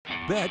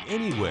bet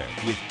anywhere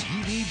with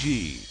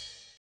TVG.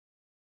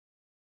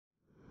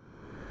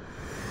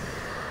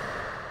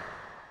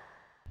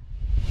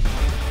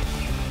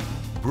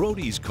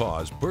 Brody's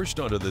Cause burst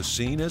onto the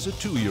scene as a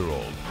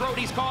 2-year-old.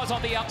 Brody's Cause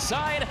on the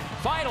outside.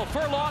 Final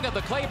furlong of the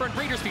Claiborne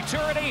Breeders'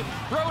 Futurity.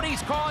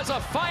 Brody's Cause a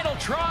final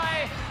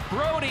try.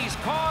 Brody's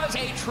Cause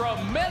a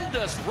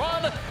tremendous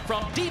run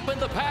from deep in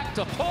the pack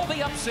to pull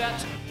the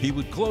upset. He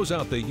would close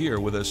out the year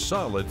with a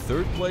solid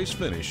third-place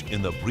finish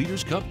in the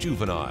Breeders' Cup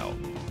Juvenile.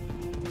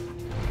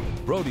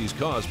 Brody's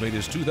Cause made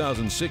his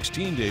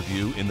 2016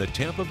 debut in the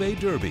Tampa Bay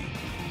Derby,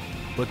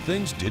 but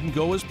things didn't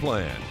go as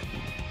planned.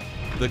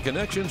 The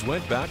Connections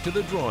went back to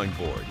the drawing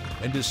board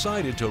and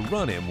decided to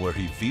run him where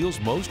he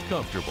feels most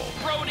comfortable.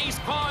 Brody's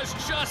Cause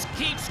just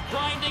keeps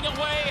grinding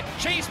away,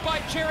 chased by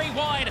Cherry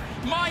Wine.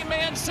 My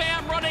man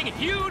Sam running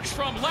huge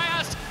from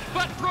last,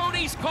 but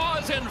Brody's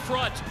Cause in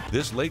front.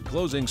 This late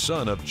closing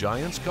son of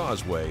Giants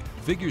Causeway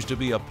figures to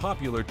be a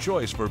popular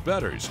choice for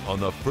bettors on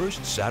the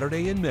first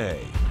Saturday in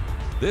May.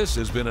 This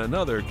has been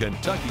another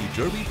Kentucky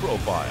Derby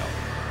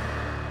Profile.